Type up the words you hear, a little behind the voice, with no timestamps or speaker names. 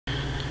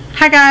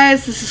Hi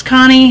guys, this is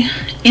Connie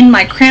in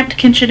my cramped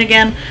kitchen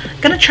again.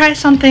 Gonna try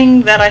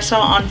something that I saw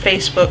on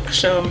Facebook,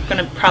 so I'm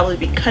gonna probably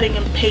be cutting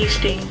and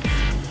pasting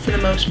for the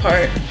most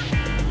part.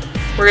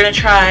 We're gonna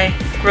try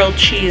grilled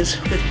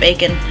cheese with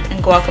bacon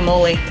and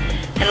guacamole,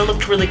 and it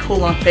looked really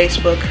cool on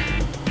Facebook.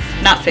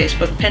 Not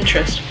Facebook,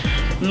 Pinterest.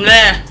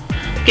 Meh.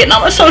 Getting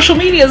all my social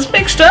medias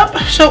mixed up.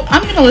 So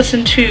I'm gonna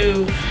listen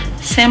to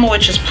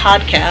Sandwich's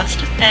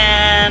podcast,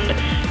 and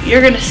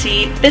you're gonna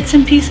see bits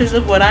and pieces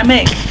of what I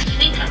make.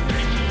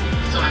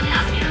 So I'm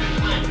happier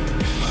when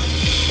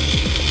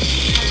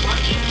it's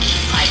working.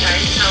 Hi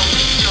guys, so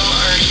we still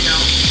are,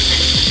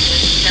 finishing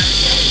this 7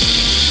 days.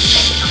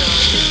 So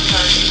this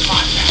is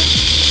podcast.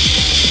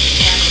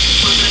 And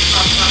we're going to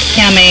talk about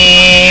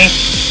Yummy!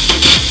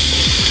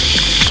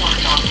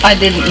 I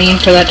didn't mean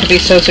for that to be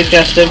so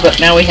suggestive, but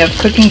now we have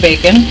cooking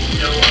bacon.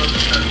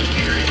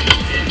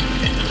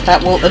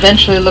 That will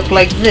eventually look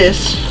like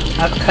this.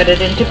 I've cut it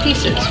into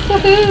pieces.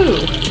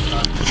 Woohoo!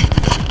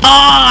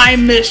 Oh, I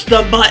missed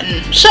the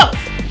button. So,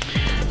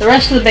 the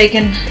rest of the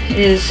bacon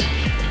is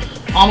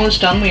almost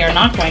done. We are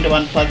not going to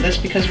unplug this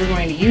because we're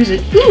going to use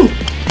it. Ooh,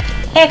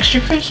 extra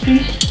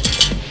crispy.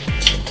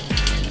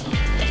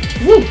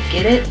 Woo,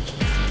 get it?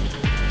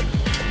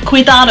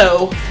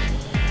 Cuidado,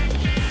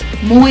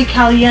 muy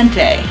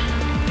caliente,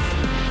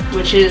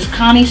 which is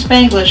Connie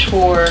Spanglish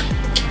for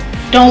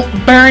don't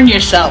burn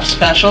yourself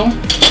special.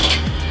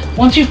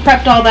 Once you've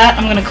prepped all that,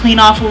 I'm going to clean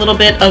off a little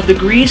bit of the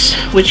grease,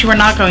 which you are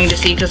not going to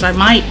see because I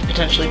might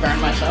potentially burn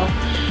myself.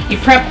 You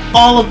prep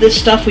all of this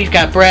stuff. We've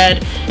got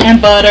bread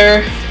and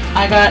butter.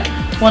 I got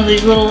one of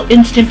these little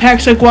instant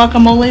packs of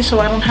guacamole so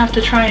I don't have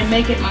to try and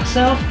make it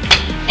myself.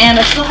 And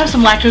I still have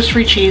some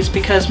lactose-free cheese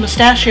because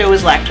Mustachio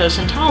is lactose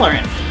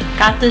intolerant.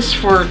 Got this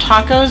for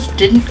tacos,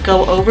 didn't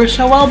go over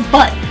so well,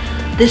 but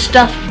this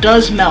stuff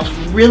does melt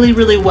really,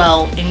 really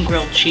well in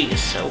grilled cheese.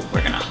 So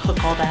we're going to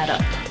hook all that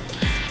up.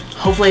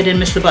 Hopefully I didn't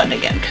miss the button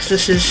again, because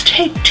this is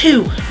take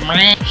 2.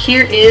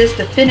 Here is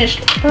the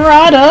finished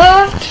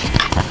product.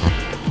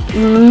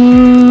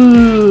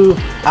 Ooh.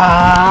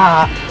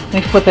 Let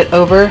me flip it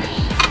over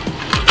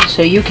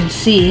so you can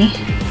see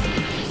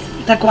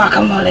the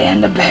guacamole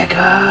and the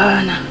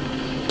bacon.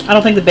 I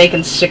don't think the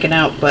bacon's sticking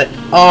out, but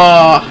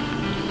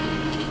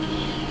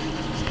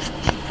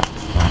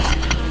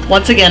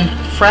once again,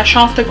 fresh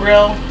off the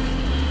grill.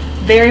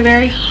 Very,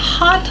 very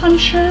hot, I'm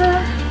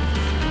sure.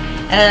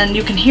 And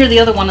you can hear the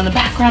other one in the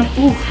background.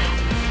 Ooh.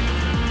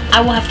 I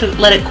will have to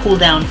let it cool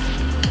down.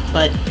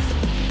 But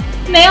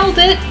nailed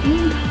it,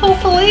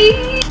 hopefully.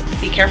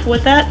 Be careful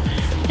with that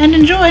and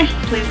enjoy,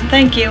 please and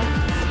thank you.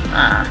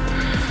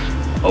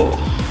 Oh.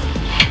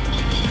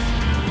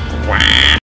 Wow.